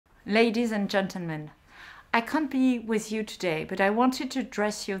Ladies and gentlemen, I can't be with you today, but I wanted to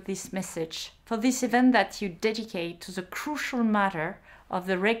address you this message for this event that you dedicate to the crucial matter of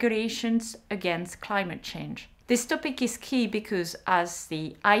the regulations against climate change. This topic is key because, as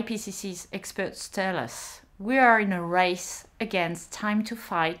the IPCC's experts tell us, we are in a race against time to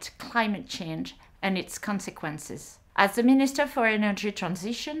fight climate change and its consequences. As the Minister for Energy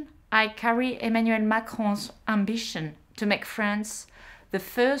Transition, I carry Emmanuel Macron's ambition to make France the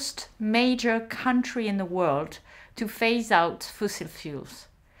first major country in the world to phase out fossil fuels.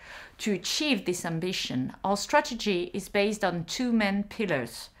 To achieve this ambition, our strategy is based on two main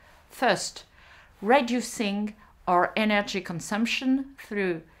pillars. First, reducing our energy consumption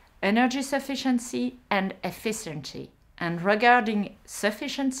through energy sufficiency and efficiency. And regarding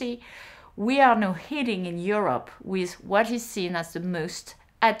sufficiency, we are now heading in Europe with what is seen as the most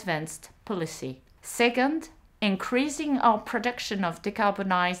advanced policy. Second, increasing our production of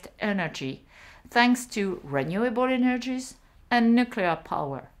decarbonized energy thanks to renewable energies and nuclear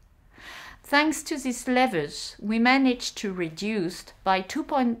power. Thanks to these levers, we managed to reduce by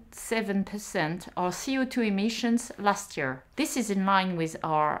 2.7% our CO2 emissions last year. This is in line with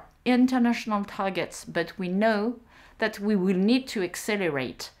our international targets, but we know that we will need to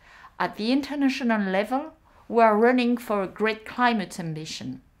accelerate. At the international level, we are running for a great climate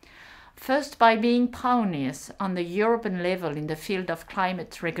ambition. First, by being pioneers on the European level in the field of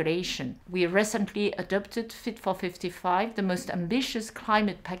climate regulation. We recently adopted Fit for 55, the most ambitious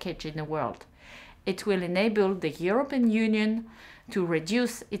climate package in the world. It will enable the European Union to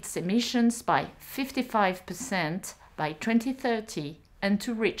reduce its emissions by 55% by 2030 and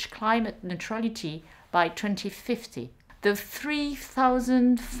to reach climate neutrality by 2050. The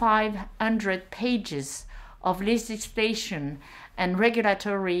 3,500 pages of legislation and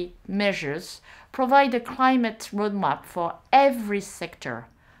regulatory measures provide a climate roadmap for every sector: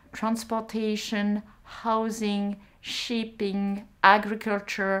 transportation, housing, shipping,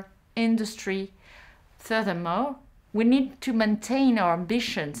 agriculture, industry. Furthermore, we need to maintain our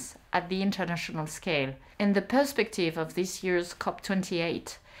ambitions at the international scale. In the perspective of this year's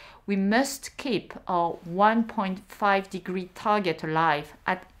COP28, we must keep our 1.5-degree target alive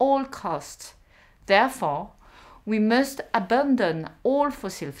at all costs. Therefore, we must abandon all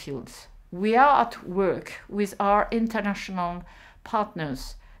fossil fuels. We are at work with our international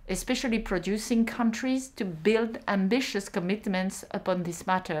partners, especially producing countries, to build ambitious commitments upon this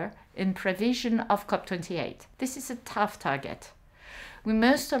matter in prevision of COP28. This is a tough target. We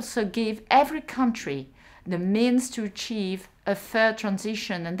must also give every country the means to achieve a fair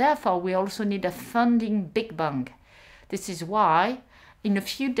transition, and therefore we also need a funding big bang. This is why, in a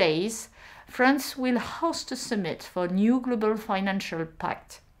few days, France will host a summit for a new global financial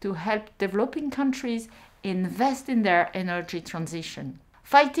pact to help developing countries invest in their energy transition.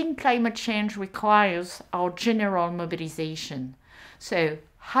 Fighting climate change requires our general mobilization. So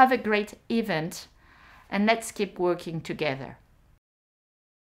have a great event and let's keep working together.